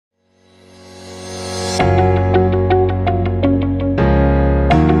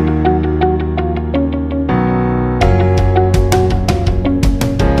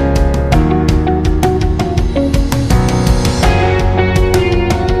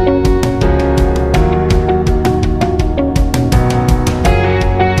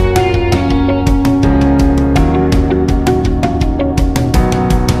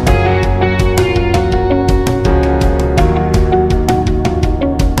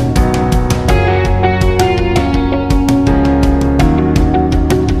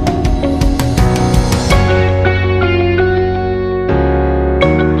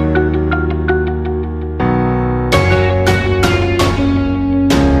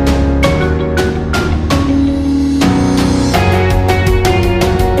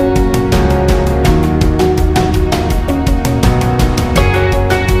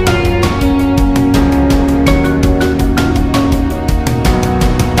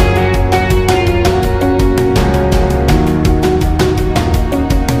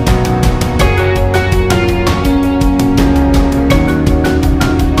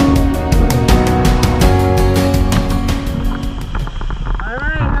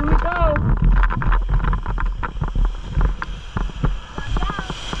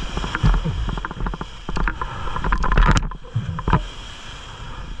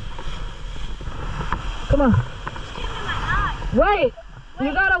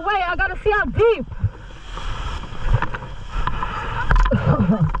You gotta wait. I gotta see how deep.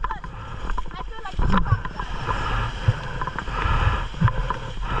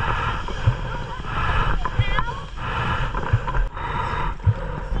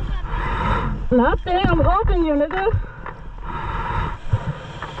 Nothing. I'm helping you, nigga.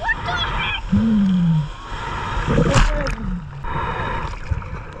 What the heck?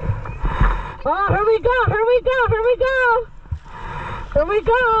 Oh, here we go. Here we go. Here we go. Here we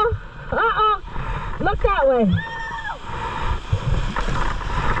go. Look that way.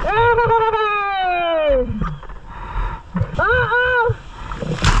 Hey!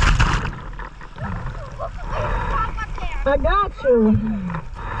 I got you.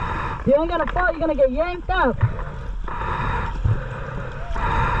 You ain't gonna fall, you're gonna get yanked up.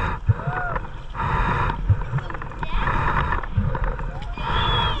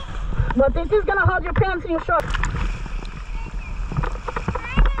 But this is gonna hold your pants and your shorts.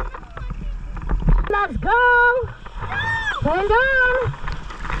 Let's go! Hang on!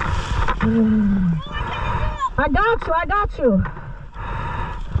 I got you, I got you.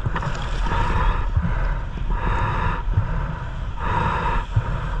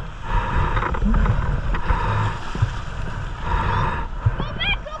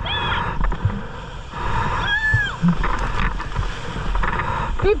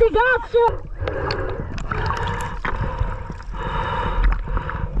 Titi got you!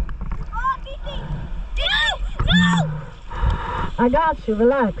 Oh, Titi! No! I got you,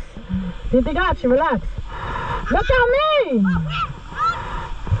 relax. Titi got you, relax. Look at me!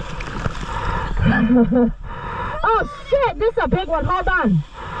 Oh shit, this is a big one, hold on.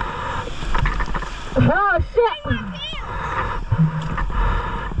 Oh shit.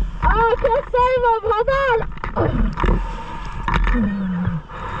 Oh, I can't save him, hold on.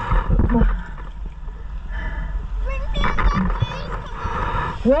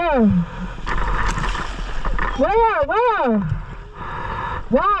 Where? Where?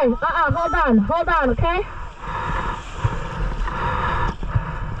 Why? Hold on, okay?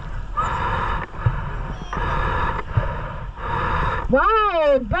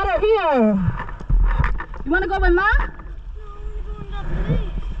 Why? It's better here. You wanna go with Ma?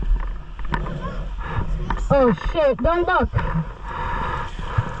 Oh shit, don't look.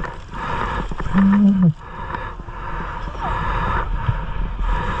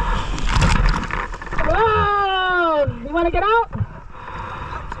 Whoa! You wanna get out?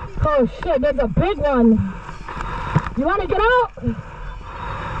 Oh shit, there's a big one. You wanna get out?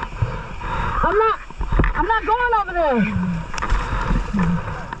 I'm not going over there.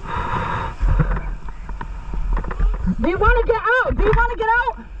 Do you wanna get out? Do you wanna get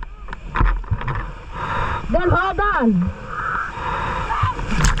out? Then hold on.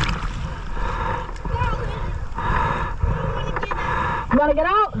 You wanna get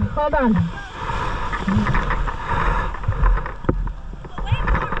out? Hold on.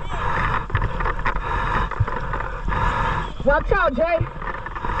 Watch out, Jay.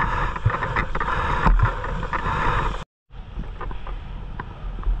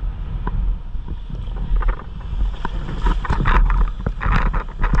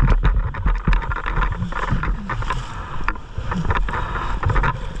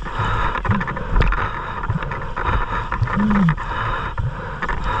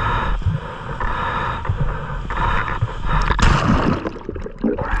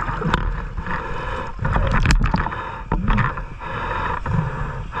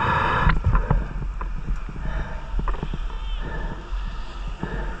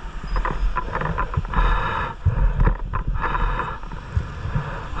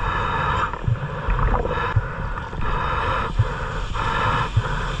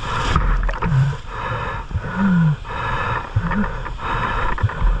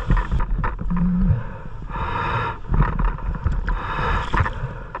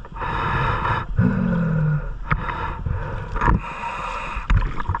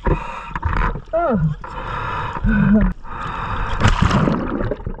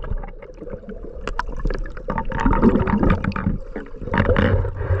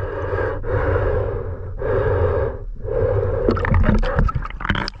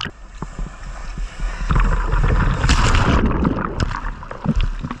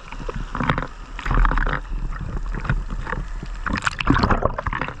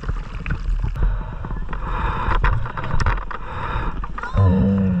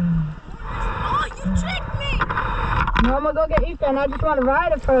 No, I'm gonna go get Ethan. I just want to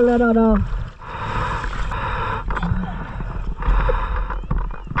ride it for a little though.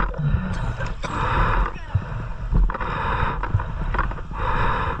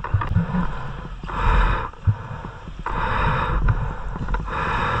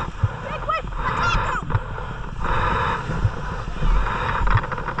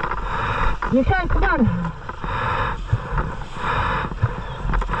 You can, come on.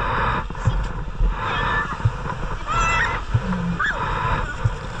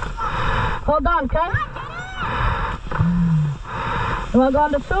 Hold on, okay? You wanna go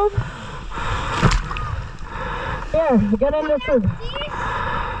in the tube? Here, get in the tube.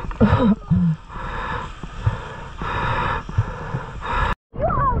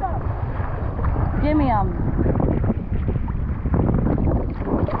 Give me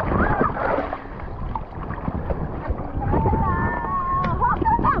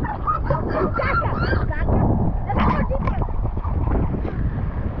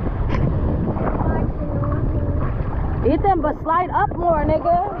Ethan, but slide up more,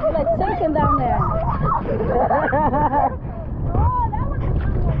 nigga. You're like sinking down there.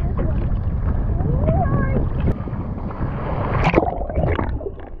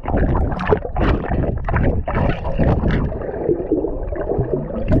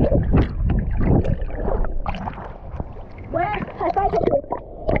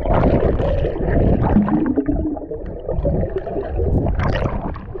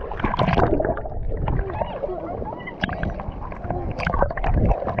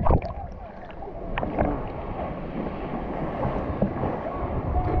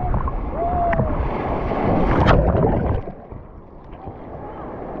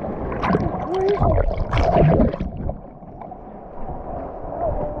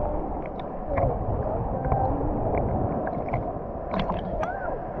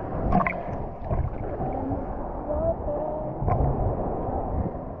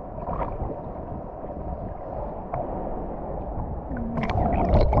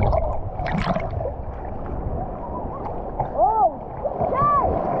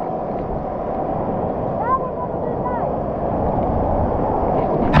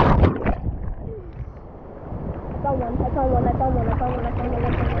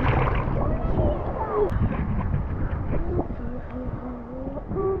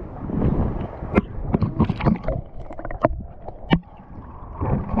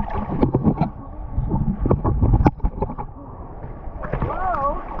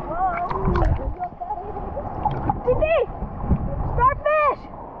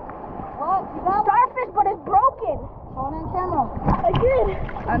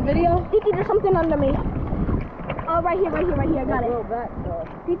 On video? Titi, there's something under me. Oh, right here, I got it. Back,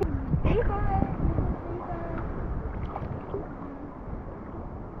 Titi.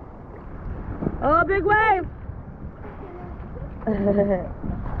 Oh, big wave!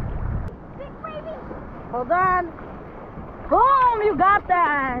 Big wavy. Hold on. Boom! You got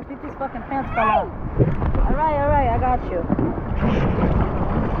that! Titi's fucking pants fell off. Alright, I got you.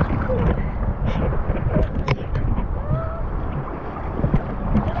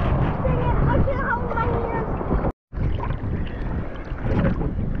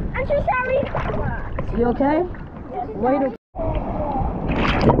 I'm so sorry. You okay? Wait.